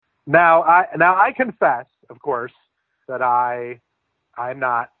Now I confess, of course, that I'm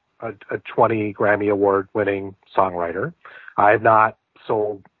not a 20 Grammy Award winning songwriter. I've not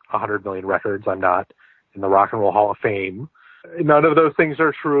sold 100 million records. I'm not in the Rock and Roll Hall of Fame. None of those things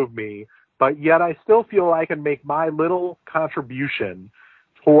are true of me, but yet I still feel I can make my little contribution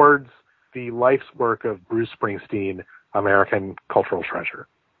towards the life's work of Bruce Springsteen, American cultural treasure.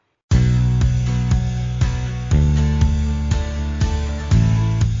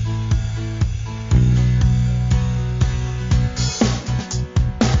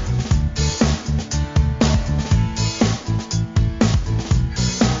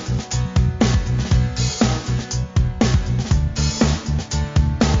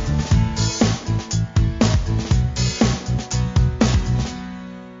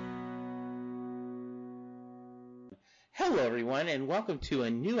 Hello, everyone, and welcome to a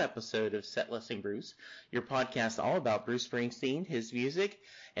new episode of Set Listing Bruce, your podcast all about Bruce Springsteen, his music,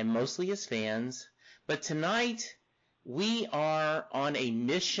 and mostly his fans. But tonight, we are on a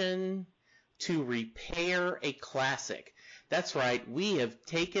mission to repair a classic. That's right, we have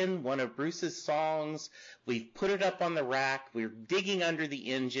taken one of Bruce's songs, we've put it up on the rack, we're digging under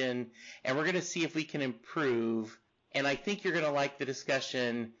the engine, and we're going to see if we can improve. And I think you're going to like the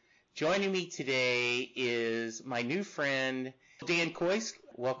discussion. Joining me today is my new friend, Dan Kois.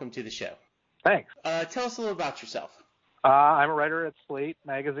 Welcome to the show. Thanks. Tell us a little about yourself. I'm a writer at Slate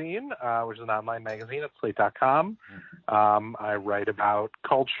Magazine, which is an online magazine at slate.com. I write about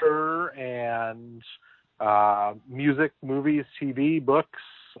culture and music, movies, TV, books.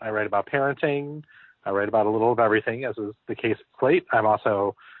 I write about parenting. I write about a little of everything, as is the case at Slate. I'm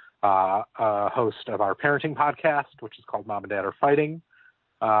also a host of our parenting podcast, which is called Mom and Dad Are Fighting.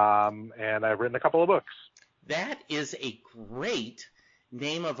 And I've written a couple of books. That is a great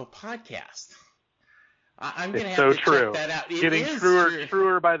name of a podcast. I'm going to have to check that out. Getting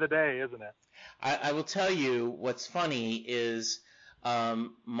truer by the day, isn't it? I will tell you what's funny is I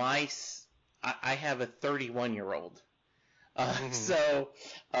have a 31-year-old.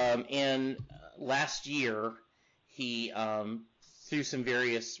 And last year he, through some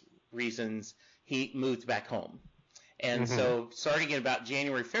various reasons, he moved back home. And so starting in about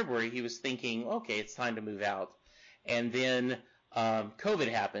January, February, he was thinking, okay, it's time to move out. And then COVID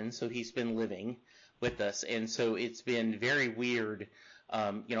happened, so he's been living with us. And so it's been very weird.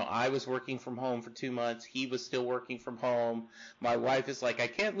 I was working from home for 2 months. He was still working from home. My wife is like, I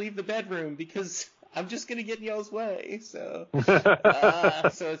can't leave the bedroom because I'm just going to get in y'all's way. So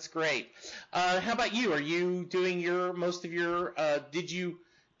so it's great. How about you? Are you doing most of your Did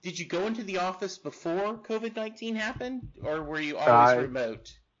you go into the office before COVID-19 happened, or were you always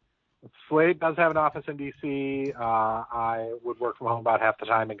remote? Slate does have an office in D.C. I would work from home about half the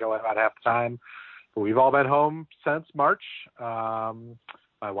time and go out about half the time. But we've all been home since March.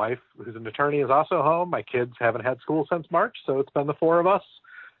 My wife, who's an attorney, is also home. My kids haven't had school since March, so it's been the four of us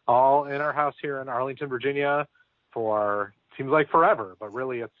all in our house here in Arlington, Virginia for, seems like forever, but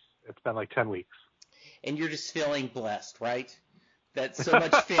really it's been like 10 weeks. And you're just feeling blessed, right? That's so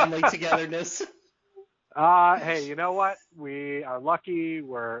much family togetherness. Hey, you know what? We are lucky.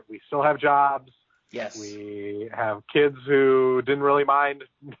 We still have jobs. Yes. We have kids who didn't really mind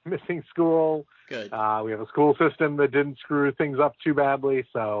missing school. Good. We have a school system that didn't screw things up too badly,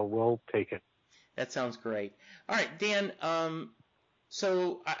 so we'll take it. That sounds great. All right, Dan.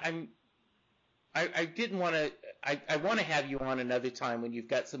 So I didn't want to. I want to have you on another time when you've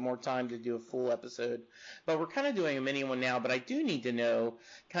got some more time to do a full episode, but we're kind of doing a mini one now. But I do need to know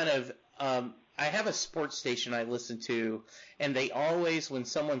kind of. I have a sports station I listen to, and they always, when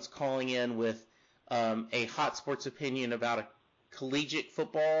someone's calling in with a hot sports opinion about a collegiate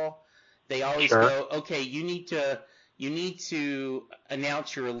football, they always go, "Okay, you need to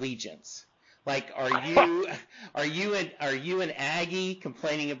announce your allegiance." Like, are you an Aggie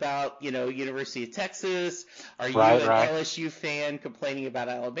complaining about, University of Texas? Are you an LSU fan complaining about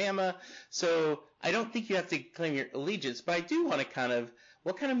Alabama? So I don't think you have to claim your allegiance, but I do want to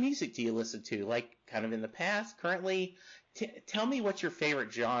what kind of music do you listen to? Like, kind of in the past, currently? Tell me what's your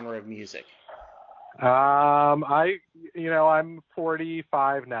favorite genre of music. I'm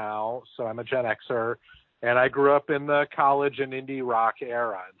 45 now, so I'm a Gen Xer. And I grew up in the college and indie rock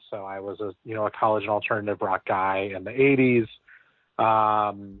era. And so I was a college and alternative rock guy in the 80s.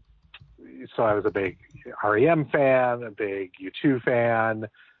 So I was a big REM fan, a big U2 fan.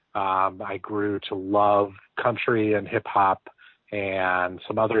 I grew to love country and hip hop and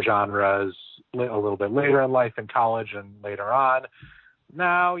some other genres a little bit later in life in college and later on.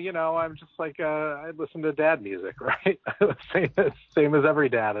 Now, I'm just like, I listen to dad music, right? Same as every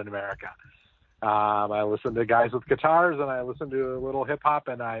dad in America. I listen to guys with guitars, and I listen to a little hip hop,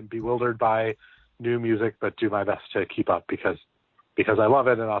 and I'm bewildered by new music, but do my best to keep up because I love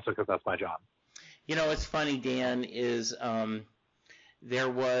it, and also because that's my job. You know, what's funny, Dan, is there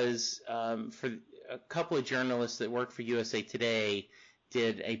was for a couple of journalists that work for USA Today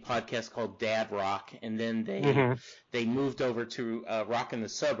did a podcast called Dad Rock, and then they moved over to Rock in the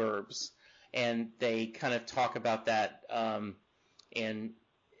Suburbs, and they kind of talk about that. And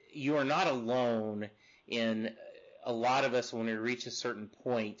you are not alone in a lot of us when we reach a certain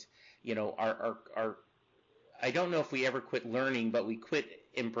point. You know, our I don't know if we ever quit learning, but we quit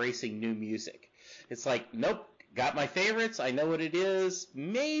embracing new music. It's like, nope, got my favorites. I know what it is.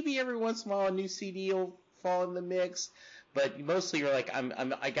 Maybe every once in a while a new CD will fall in the mix, but mostly you're like,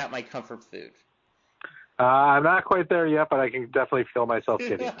 I got my comfort food. I'm not quite there yet, but I can definitely feel myself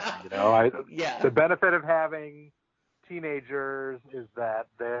getting there. You know, Yeah. The benefit of having teenagers is that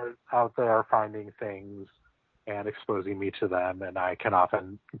they're out there finding things and exposing me to them, and I can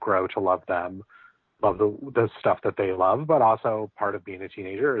often grow to love them, love the stuff that they love. But also part of being a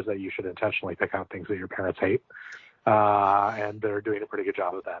teenager is that you should intentionally pick out things that your parents hate, and they're doing a pretty good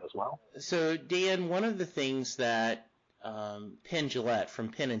job of that as well. So, Dan, one of the things that Penn Jillette from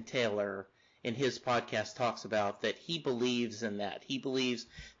Penn and Taylor in his podcast talks about, that he believes in that. He believes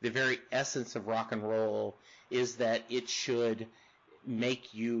the very essence of rock and roll is that it should make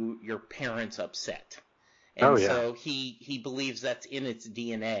your parents upset. And so he believes that's in its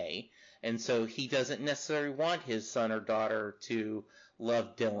DNA. And so he doesn't necessarily want his son or daughter to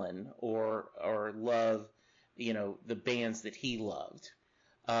love Dylan or love, you know, the bands that he loved.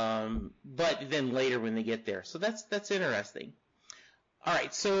 But then later when they get there. So that's interesting. All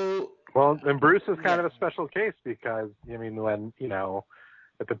right, so... Well, and Bruce is kind of a special case because, I mean, when, you know,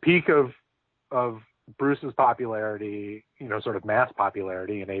 at the peak of Bruce's popularity, you know, sort of mass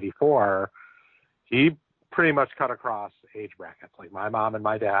popularity in '84, he pretty much cut across age brackets. Like my mom and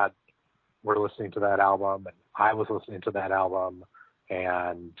my dad were listening to that album, and I was listening to that album,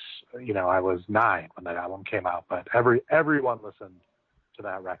 and, you know, I was 9 when that album came out, but everyone listened to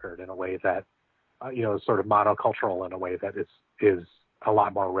that record in a way that, you know, is sort of monocultural in a way that is a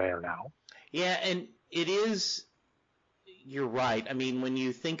lot more rare now. Yeah, and it is, you're right. I mean, when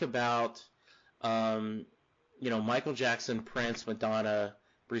you think about, you know, Michael Jackson, Prince, Madonna,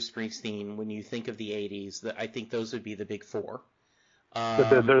 Bruce Springsteen, when you think of the 80s, I think those would be the big four.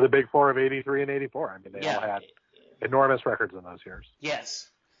 They're the big four of '83 and '84. I mean, they all had enormous records in those years. Yes.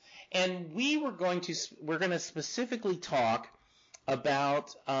 And we're going to specifically talk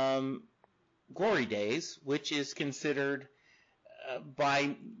about Glory Days, which is considered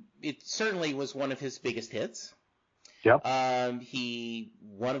it certainly was one of his biggest hits. Yep.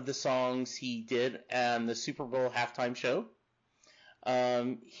 One of the songs he did on the Super Bowl halftime show.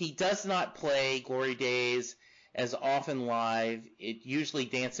 He does not play Glory Days as often live. It usually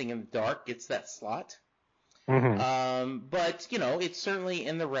Dancing in the Dark gets that slot. Mm-hmm. But, you know, it's certainly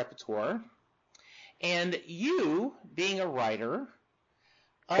in the repertoire. And you, being a writer...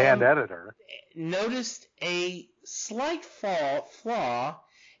 and editor, noticed a slight flaw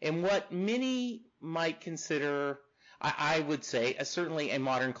in what many might consider, I would say, certainly a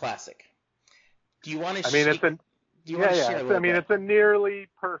modern classic. Do you want to? It's a nearly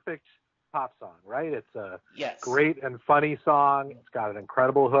perfect pop song, right? It's a great and funny song. It's got an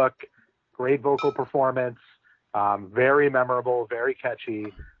incredible hook, great vocal performance, very memorable, very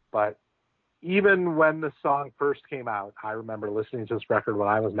catchy, but even when the song first came out, I remember listening to this record when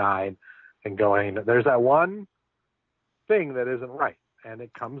I was 9 and going, there's that one thing that isn't right. And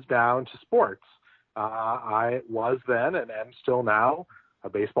it comes down to sports. I was then and am still now a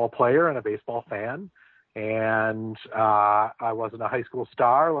baseball player and a baseball fan. And I wasn't a high school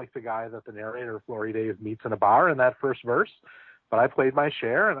star like the guy that the narrator of Glory Days meets in a bar in that first verse. But I played my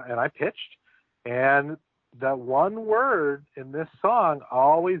share and I pitched. And that one word in this song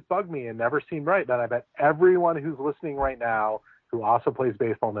always bugged me and never seemed right. And I bet everyone who's listening right now who also plays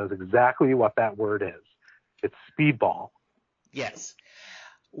baseball knows exactly what that word is. It's speedball. Yes.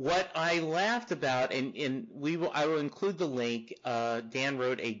 What I laughed about, and I will include the link. Dan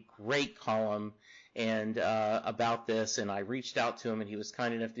wrote a great column and about this, and I reached out to him, and he was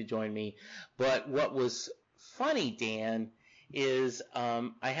kind enough to join me. But what was funny, Dan, is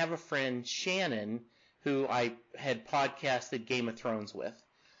I have a friend, Shannon, who I had podcasted Game of Thrones with.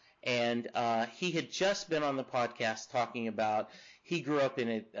 And he had just been on the podcast talking about, he grew up in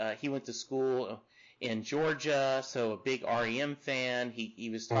it, he went to school in Georgia, so a big REM fan. He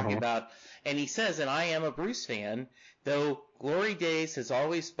was talking about, and he says, and I am a Bruce fan, though Glory Days has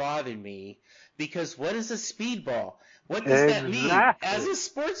always bothered me, because what is a speedball? What does that mean? As a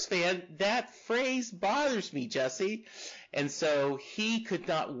sports fan, that phrase bothers me, Jesse. And so he could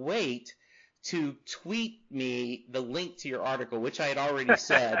not wait to tweet me the link to your article, which I had already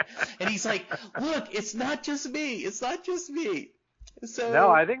said. And he's like, look, it's not just me. It's not just me. So no,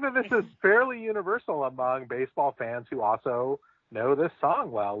 I think that this is fairly universal among baseball fans who also know this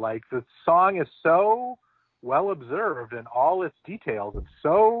song well. Like, the song is so well observed in all its details. It's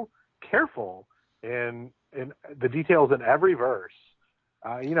so careful in the details in every verse.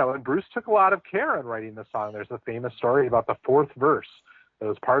 And Bruce took a lot of care in writing the song. There's a famous story about the fourth verse that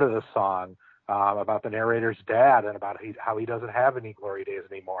was part of this song, about the narrator's dad and about how he doesn't have any glory days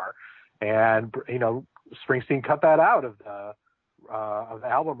anymore. And, Springsteen cut that out of the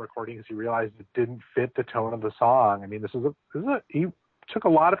album recording because he realized it didn't fit the tone of the song. I mean, he took a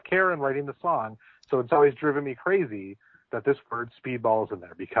lot of care in writing the song. So it's always driven me crazy that this word speedball is in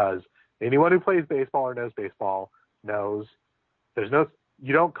there, because anyone who plays baseball or knows baseball knows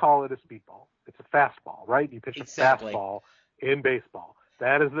you don't call it a speedball. It's a fastball, right? You pitch a fastball in baseball.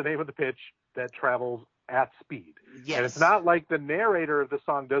 That is the name of the pitch that travels at speed. Yes. And it's not like the narrator of the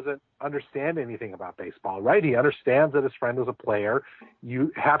song doesn't understand anything about baseball, right? He understands that his friend was a player.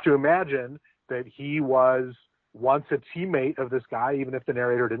 You have to imagine that he was once a teammate of this guy, even if the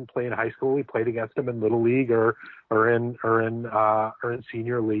narrator didn't play in high school. He played against him in little league or in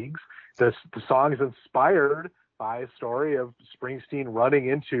senior leagues. The song is inspired by a story of Springsteen running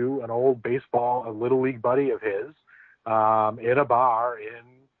into an old a little league buddy of his in a bar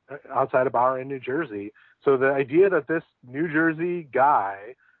outside a bar in New Jersey. So the idea that this New Jersey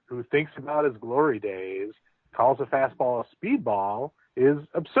guy who thinks about his glory days calls a fastball a speedball is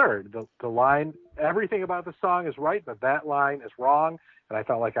absurd. The line, everything about the song is right, but that line is wrong. And I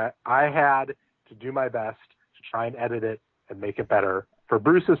felt like I had to do my best to try and edit it and make it better, for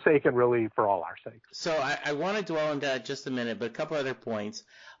Bruce's sake and really for all our sakes. So I want to dwell on that just a minute, but a couple other points.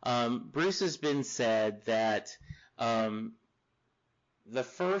 Bruce has been said that the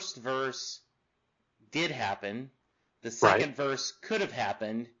first verse did happen, the second verse could have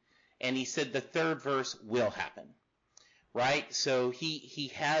happened, and he said the third verse will happen, right? So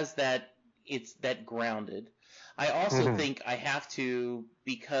he has that, it's that grounded. I also think I have to,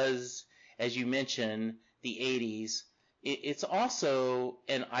 because, as you mentioned, the 80s, it's also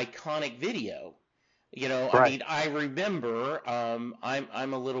an iconic video. I mean, I remember,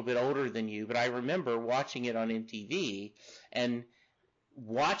 I'm a little bit older than you, but I remember watching it on MTV and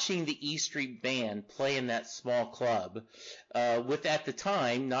watching the E Street Band play in that small club, with, at the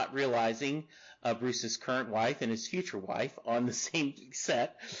time, not realizing Bruce's current wife and his future wife on the same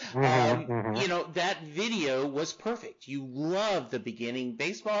set. That video was perfect. You loved the beginning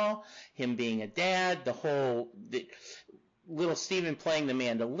baseball, him being a dad, the little Steven playing the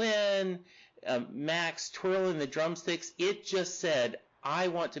mandolin, Max twirling the drumsticks. It just said, I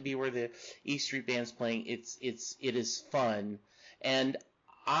want to be where the E Street Band's playing. It is fun. And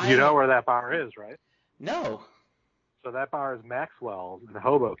you know where that bar is, right? No. So that bar is Maxwell's in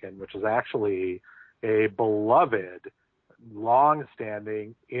Hoboken, which is actually a beloved,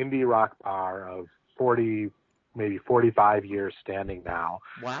 long-standing indie rock bar of 40, maybe 45 years standing now.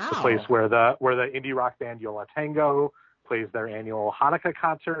 Wow. The place where the indie rock band Yo La Tengo plays their annual Hanukkah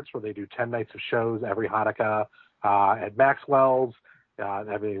concerts, where they do 10 nights of shows every Hanukkah at Maxwell's.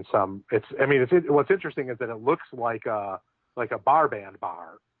 What's interesting is that it looks like a bar band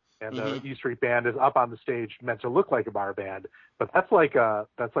bar, and the E Street Band is up on the stage meant to look like a bar band, but that's like a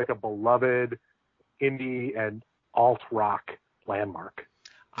beloved indie and alt rock landmark.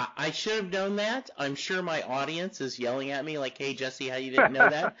 I should have known that. I'm sure my audience is yelling at me like, "Hey, Jesse, how you didn't know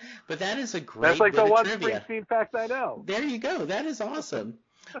that?" But that is a great That's like bit the one of trivia. Springsteen fact I know. There you go. That is awesome.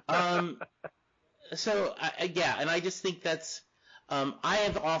 So and I just think that's. I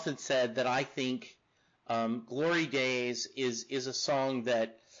have often said that I think "Glory Days" is a song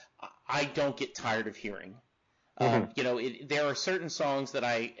that I don't get tired of hearing. There are certain songs that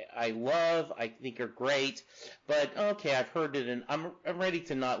I love, I think are great, but okay, I've heard it, and I'm ready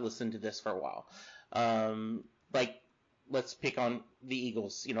to not listen to this for a while. Like, let's pick on the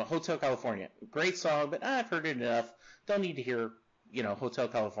Eagles. Hotel California, great song, but I've heard it enough. Don't need to hear, Hotel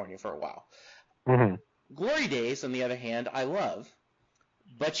California for a while. Glory Days, on the other hand, I love,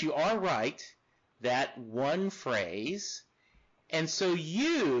 but you are right, that one phrase, and so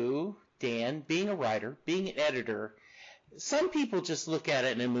you, Dan, being a writer, being an editor, some people just look at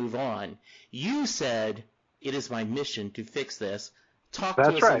it and move on. You said, it is my mission to fix this. Talk to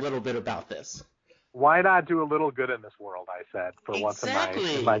us a little bit about this. why not do a little good in this world? I said for once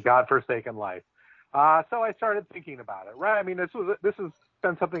in my godforsaken life. So I started thinking about it. Right? I mean, this has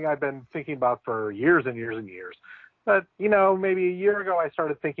been something I've been thinking about for years and years and years. But maybe a year ago, I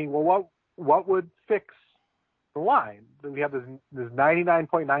started thinking, well, what would fix the line? We have this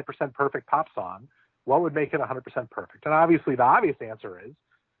 99.9% perfect pop song. What would make it 100% perfect? And obviously, the obvious answer is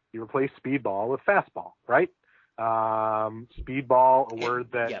you replace speedball with fastball, right? Speedball, a word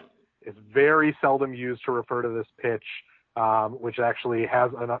that is very seldom used to refer to this pitch, which actually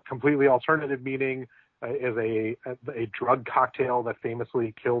has a completely alternative meaning, is a drug cocktail that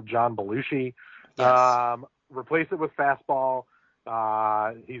famously killed John Belushi. Yes. Replace it with fastball.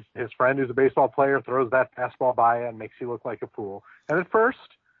 His friend who's a baseball player throws that fastball by you and makes you look like a fool. And at first,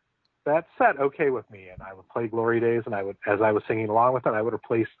 that set okay with me, and I would play Glory Days, and as I was singing along with it, I would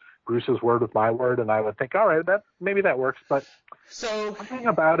replace Bruce's word with my word, and I would think, all right, maybe that works. But something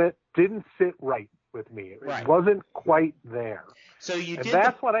about it didn't sit right with me. It wasn't quite there. So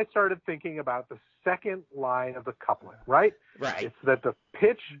that's when I started thinking about the second line of the couplet, right? Right. It's that the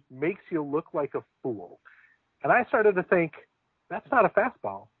pitch makes you look like a fool. And I started to think, that's not a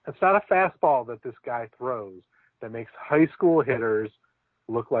fastball. It's not a fastball that this guy throws that makes high school hitters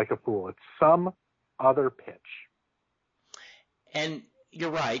look like a fool. It's some other pitch. And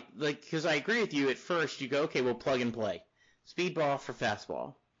you're right, because I agree with you. At first, you go, okay, we'll plug and play. Speedball for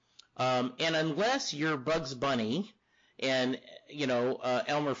fastball. And unless you're Bugs Bunny and,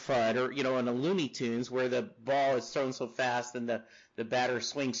 Elmer Fudd or, in the Looney Tunes where the ball is thrown so fast and the batter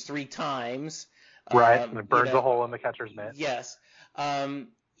swings 3 times. Right, and it burns a hole in the catcher's mitt. Yes.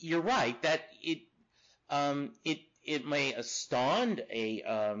 You're right that it may astound a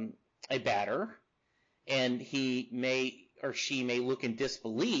batter, and he may or she may look in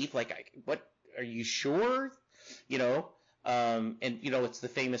disbelief, like, what, are you sure? And it's the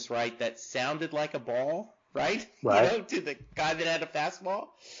famous right that sounded like a ball, right? Right. To the guy that had a fastball.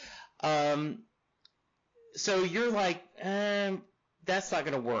 So you're like, that's not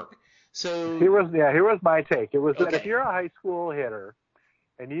going to work. So here was my take. It was that if you're a high school hitter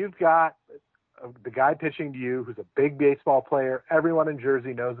and you've got the guy pitching to you who's a big baseball player, everyone in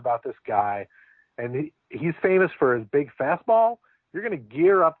Jersey knows about this guy, and he's famous for his big fastball, you're going to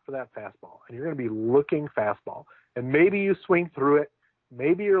gear up for that fastball, and you're going to be looking fastball. And maybe you swing through it,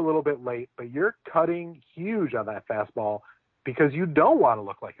 maybe you're a little bit late, but you're cutting huge on that fastball because you don't want to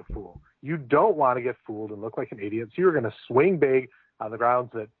look like a fool. You don't want to get fooled and look like an idiot, so you're going to swing big on the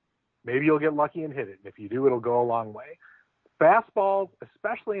grounds that maybe you'll get lucky and hit it. And if you do, it'll go a long way. Fastballs,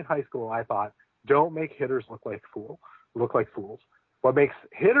 especially in high school, I thought, don't make hitters look like fools. What makes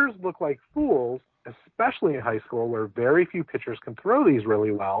hitters look like fools, especially in high school where very few pitchers can throw these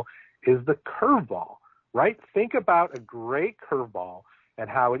really well, is the curveball, right? Think about a great curveball and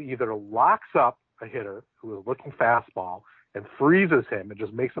how it either locks up a hitter who is looking fastball and freezes him and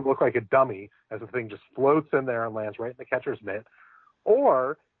just makes him look like a dummy as the thing just floats in there and lands right in the catcher's mitt,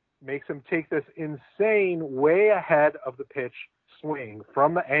 or makes him take this insane way ahead of the pitch swing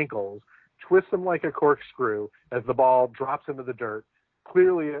from the ankles, twists him like a corkscrew as the ball drops into the dirt,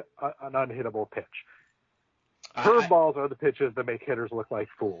 clearly an unhittable pitch. Curveballs are the pitches that make hitters look like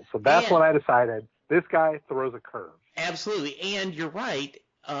fools. So that's when I decided this guy throws a curve. Absolutely. And you're right.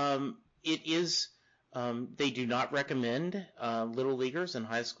 It is, they do not recommend little leaguers in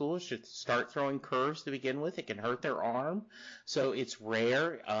high school should start throwing curves to begin with. It can hurt their arm. So it's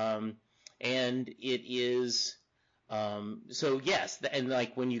rare. And it is, so yes. And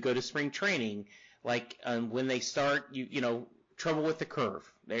like when you go to spring training, like when they start, trouble with the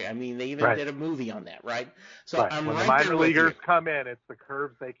curve. They even did a movie on that, right? So I'm when right the minor there with leaguers you. come in, it's the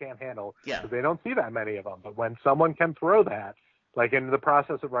curves they can't handle. Yeah. Because they don't see that many of them. But when someone can throw that, like in the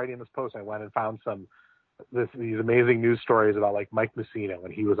process of writing this post, I went and found these amazing news stories about like Mike Mussina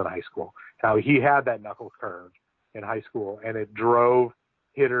when he was in high school, how he had that knuckle curve in high school, and it drove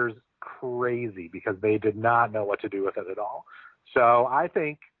hitters crazy because they did not know what to do with it at all. So I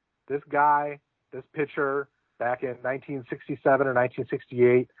think this pitcher, back in 1967 or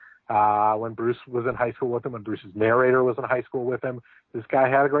 1968, when Bruce was in high school with him, when Bruce's narrator was in high school with him, this guy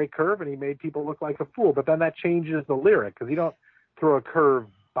had a great curve and he made people look like a fool. But then that changes the lyric because you don't throw a curve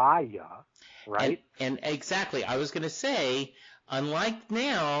by ya, right? And exactly, I was going to say, unlike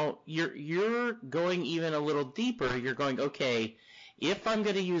now, you're going even a little deeper. You're going, okay, if I'm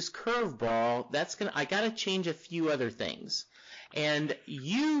going to use curveball, I got to change a few other things. And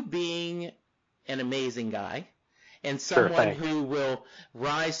you being an amazing guy and someone who will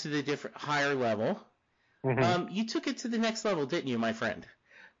rise to the higher level, you took it to the next level, didn't you, my friend?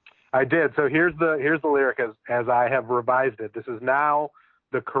 I did. So here's the lyric as I have revised it. This is now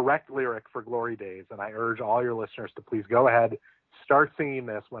the correct lyric for Glory Days, and I urge all your listeners to please go ahead, start singing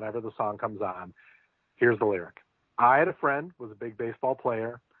this whenever the song comes on. Here's the lyric. I had a friend, was a big baseball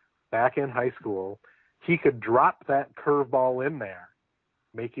player, back in high school. He could drop that curveball in there,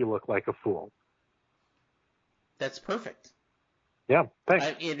 make you look like a fool. That's perfect. Yeah, thanks.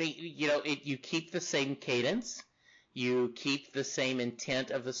 You keep the same cadence. You keep the same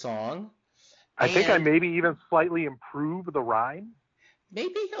intent of the song. I think I maybe even slightly improve the rhyme.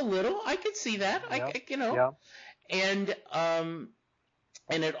 Maybe a little. I could see that. Yeah. And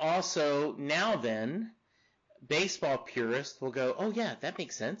it also, now then, baseball purists will go, oh yeah, that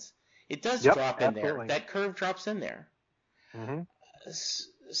makes sense. It does drop in there. That curve drops in there. Mm-hmm.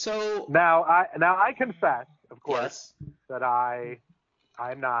 So now I confess, of course, yes, that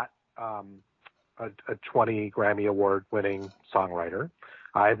I'm not a 20 Grammy Award winning songwriter.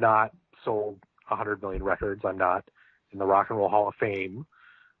 I have not sold 100 million records. I'm not in the Rock and Roll Hall of Fame.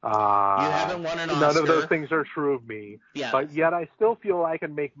 You haven't won an Oscar. None of those things are true of me. Yeah. But yet I still feel I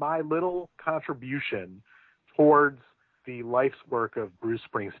can make my little contribution towards the life's work of Bruce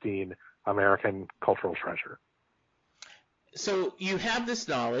Springsteen, American cultural treasure. So you have this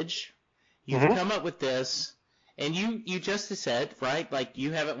knowledge. You've come up with this. And you just said, right, like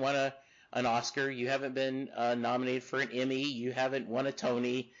you haven't won an Oscar. You haven't been nominated for an Emmy. You haven't won a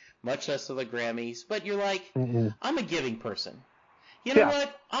Tony, much less of the Grammys. But you're like, I'm a giving person. You know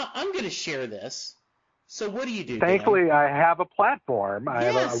what? I'm going to share this. So what do you do, Thankfully, Dan? I have a platform.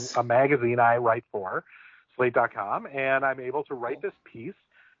 I Yes. have a magazine I write for, Slate.com, and I'm able to write this piece.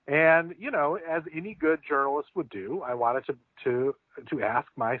 And, as any good journalist would do, I wanted to ask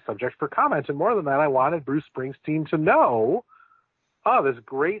my subject for comment. And more than that, I wanted Bruce Springsteen to know, oh, this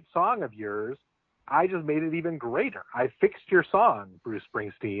great song of yours, I just made it even greater. I fixed your song, Bruce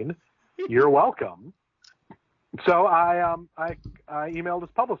Springsteen. You're welcome. So I emailed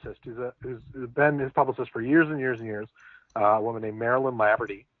his publicist, who's been his publicist for years and years and years, a woman named Marilyn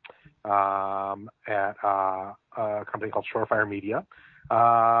Laverty, at a company called Shorefire Media.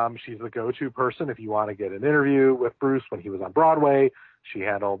 She's the go-to person if you want to get an interview with Bruce when he was on Broadway. She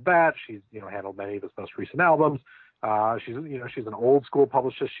handled that. She's handled many of his most recent albums. She's an old school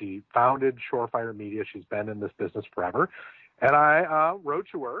publicist. She founded Shorefire Media. She's been in this business forever. And I wrote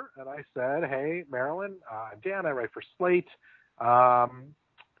to her and I said, hey, Marilyn, I'm Dan. I write for Slate. I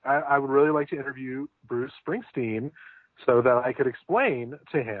would really like to interview Bruce Springsteen so that I could explain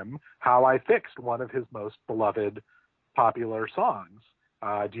to him how I fixed one of his most beloved popular songs.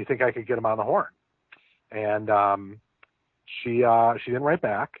 Do you think I could get him on the horn? And she didn't write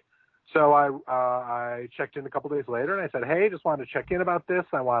back. So I checked in a couple days later and I said, hey, just wanted to check in about this.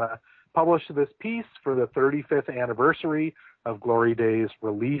 I want to publish this piece for the 35th anniversary of Glory Days'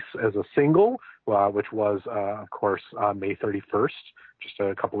 release as a single, which was, of course, May 31st, just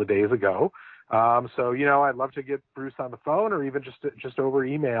a couple of days ago. So, I'd love to get Bruce on the phone or even just over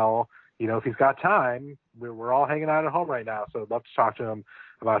email. If he's got time. We're all hanging out at home right now, so I'd love to talk to him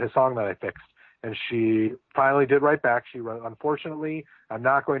about his song that I fixed. And she finally did write back. She wrote, unfortunately, I'm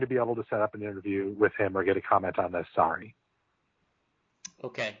not going to be able to set up an interview with him or get a comment on this. Sorry.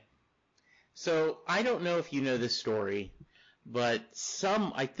 Okay. So I don't know if you know this story, but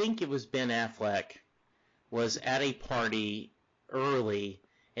I think it was Ben Affleck, was at a party early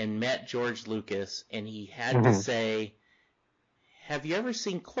and met George Lucas, and he had to say, have you ever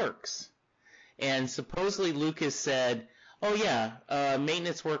seen Clerks? And supposedly Lucas said, oh yeah,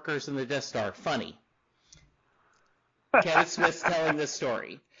 maintenance workers in the Death Star, funny. Kevin Smith's telling this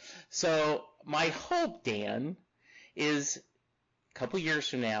story. So my hope, Dan, is a couple years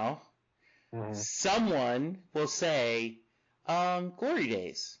from now, someone will say, Glory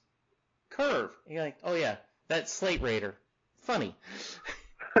Days, Curve. And you're like, oh yeah, that's Slate Raider, funny.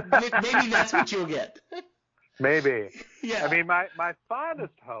 Maybe that's what you'll get. Maybe. Yeah. I mean, my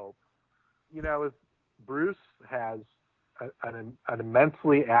fondest hope, is Bruce has an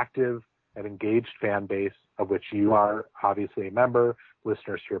immensely active and engaged fan base, of which you are obviously a member.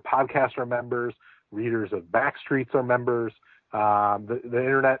 Listeners to your podcast are members. Readers of Backstreets are members. The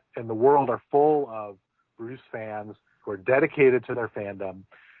internet and the world are full of Bruce fans who are dedicated to their fandom.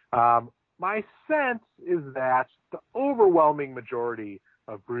 My sense is that the overwhelming majority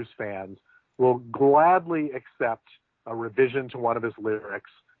of Bruce fans will gladly accept a revision to one of his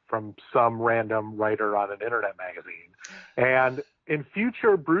lyrics from some random writer on an internet magazine. And in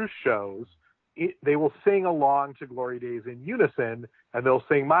future Bruce shows, they will sing along to Glory Days in unison, and they'll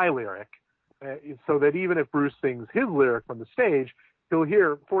sing my lyric, so that even if Bruce sings his lyric from the stage, he'll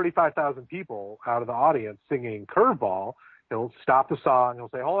hear 45,000 people out of the audience singing Curveball. He'll stop the song. He'll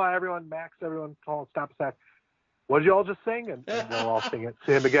say, hold on, everyone, Max, everyone, stop a sec. what did you all just sing? And they'll all sing it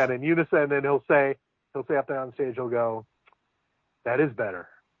to him again in unison, and he'll say up there on stage, he'll go, that is better.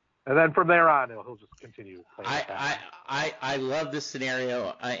 And then from there on, he'll just continue playing. I love this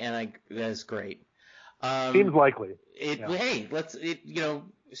scenario, that's great. Seems likely. Hey,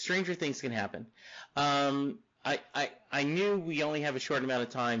 stranger things can happen. I knew we only have a short amount of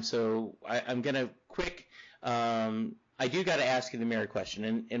time, so I'm going to quick. I do got to ask you the Mary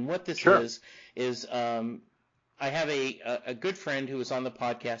question, and what this is I have a good friend who was on the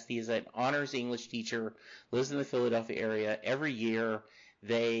podcast. He is an honors English teacher, lives in the Philadelphia area. Every year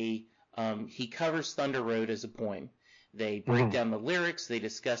he covers Thunder Road as a poem. They break down the lyrics. They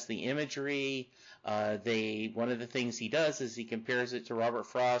discuss the imagery. One of the things he does is he compares it to Robert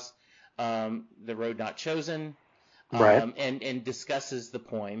Frost's The Road Not Chosen, and discusses the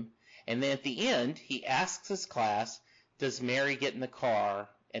poem. And then at the end, he asks his class, does Mary get in the car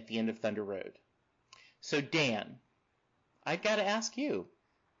at the end of Thunder Road? So, Dan, I've got to ask you,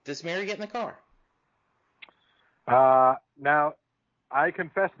 does Mary get in the car? Now, I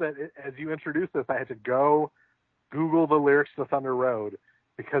confess that as you introduced this, I had to go Google the lyrics to Thunder Road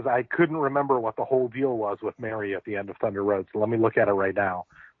because I couldn't remember what the whole deal was with Mary at the end of Thunder Road. So let me look at it right now.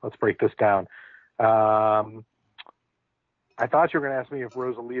 Let's break this down. I thought you were going to ask me if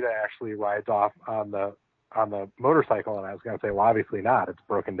Rosalita actually rides off on the motorcycle, and I was going to say, well, obviously not. It's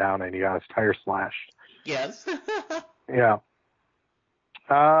broken down and he got his tire slashed. Yes. Yeah.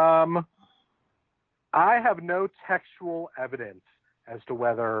 I have no textual evidence as to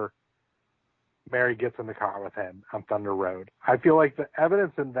whether Mary gets in the car with him on Thunder Road. I feel like the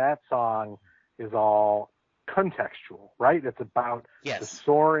evidence in that song is all contextual, right? It's about the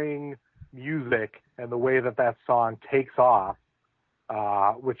soaring music and the way that song takes off,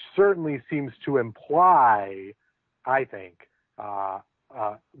 which certainly seems to imply, I think,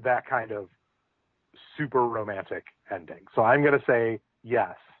 that kind of super romantic ending. So I'm going to say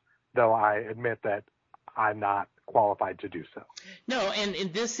yes, though I admit that I'm not qualified to do so. No,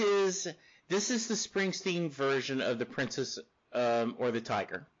 and this is the Springsteen version of The Princess or the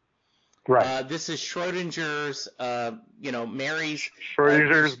Tiger. Right. This is Schrodinger's, Mary's.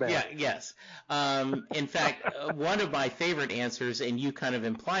 Schrodinger's band. Yeah, yes. In fact, one of my favorite answers, and you kind of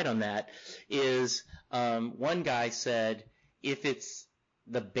implied on that, is one guy said, if it's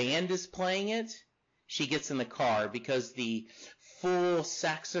the band is playing it, she gets in the car because the full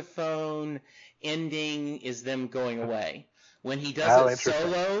saxophone ending is them going away. When he does it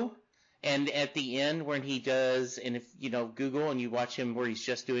solo, and at the end when he does, and if Google and you watch him where he's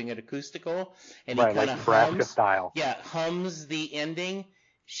just doing it acoustical, and he kind of hums the ending,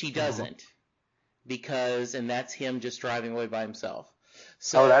 she doesn't, and that's him just driving away by himself.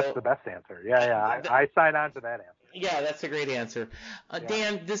 So, that's the best answer. Yeah. I sign on to that answer. Yeah, that's a great answer.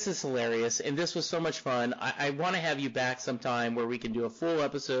 Dan, this is hilarious, and this was so much fun. I want to have you back sometime where we can do a full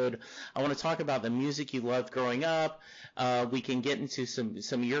episode. I want to talk about the music you loved growing up. We can get into some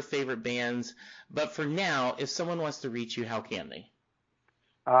of your favorite bands. But for now, if someone wants to reach you, how can they?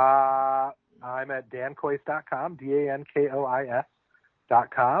 I'm at dankois.com, DANKOIS.com.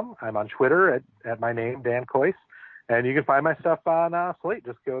 I'm on Twitter at my name, Dan Kois. And you can find my stuff on Slate.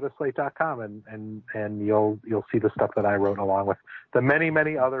 Just go to slate.com and you'll see the stuff that I wrote along with the many,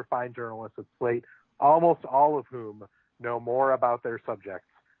 many other fine journalists at Slate, almost all of whom know more about their subjects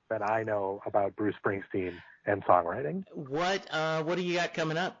than I know about Bruce Springsteen and songwriting. What do you got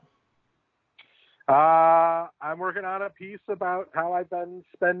coming up? I'm working on a piece about how I've been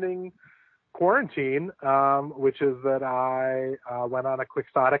spending quarantine, which is that I went on a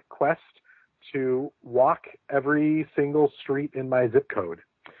quixotic quest to walk every single street in my zip code.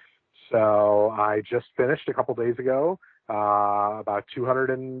 So I just finished a couple days ago about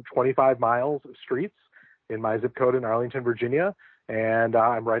 225 miles of streets in my zip code in Arlington, Virginia, and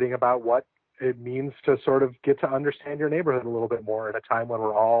I'm writing about what it means to sort of get to understand your neighborhood a little bit more at a time when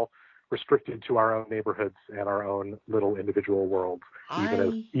we're all restricted to our own neighborhoods and our own little individual worlds,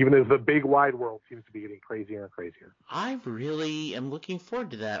 even as the big wide world seems to be getting crazier and crazier. I really am looking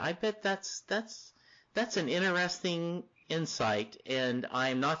forward to that. I bet that's an interesting insight, and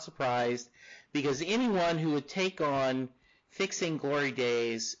I'm not surprised because anyone who would take on fixing glory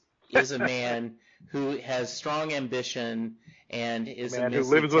days is a man who has strong ambition and is a man who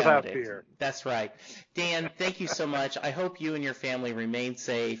lives without fear. That's right. Dan, thank you so much. I hope you and your family remain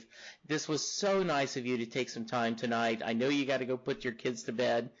safe. This was so nice of you to take some time tonight. I know you got to go put your kids to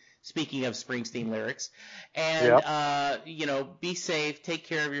bed, speaking of Springsteen lyrics. And, be safe, take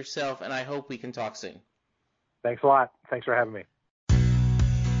care of yourself, and I hope we can talk soon. Thanks a lot. Thanks for having me.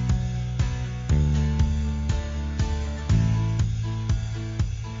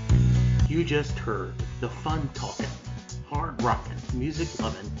 You just heard the fun-talking, hard-rocking,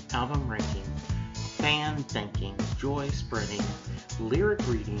 music-loving, album-ranking, fan-thinking, joy-spreading,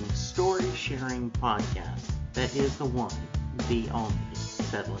 lyric-reading, story-sharing podcast that is the one, the only,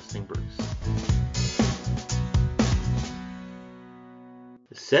 Set Listing Bruce.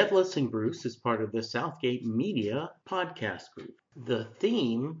 Set Listing Bruce is part of the Southgate Media podcast group. The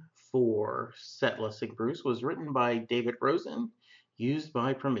theme for Set Listing Bruce was written by David Rosen, used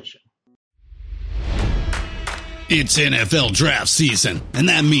by permission. It's NFL draft season, and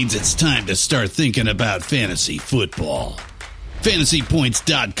that means it's time to start thinking about fantasy football.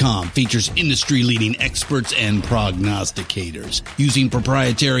 FantasyPoints.com features industry-leading experts and prognosticators using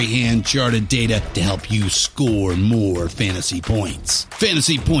proprietary hand-charted data to help you score more fantasy points.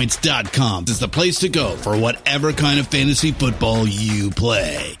 FantasyPoints.com is the place to go for whatever kind of fantasy football you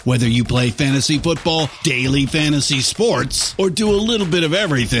play. Whether you play fantasy football, daily fantasy sports, or do a little bit of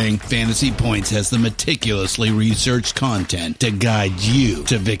everything, Fantasy Points has the meticulously researched content to guide you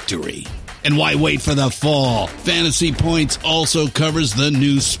to victory. And why wait for the fall? Fantasy Points also covers the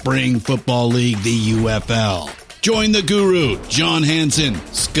new spring football league, the UFL. Join the guru, John Hansen,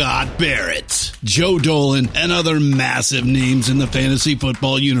 Scott Barrett, Joe Dolan, and other massive names in the fantasy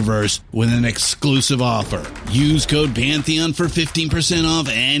football universe with an exclusive offer. Use code Pantheon for 15% off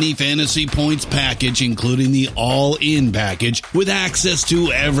any Fantasy Points package, including the all-in package, with access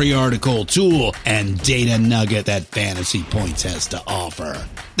to every article, tool, and data nugget that Fantasy Points has to offer.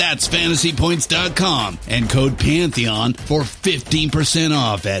 That's FantasyPoints.com and code Pantheon for 15%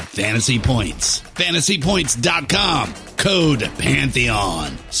 off at Fantasy Points. FantasyPoints.com, code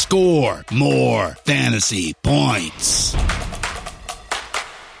Pantheon. Score more fantasy points.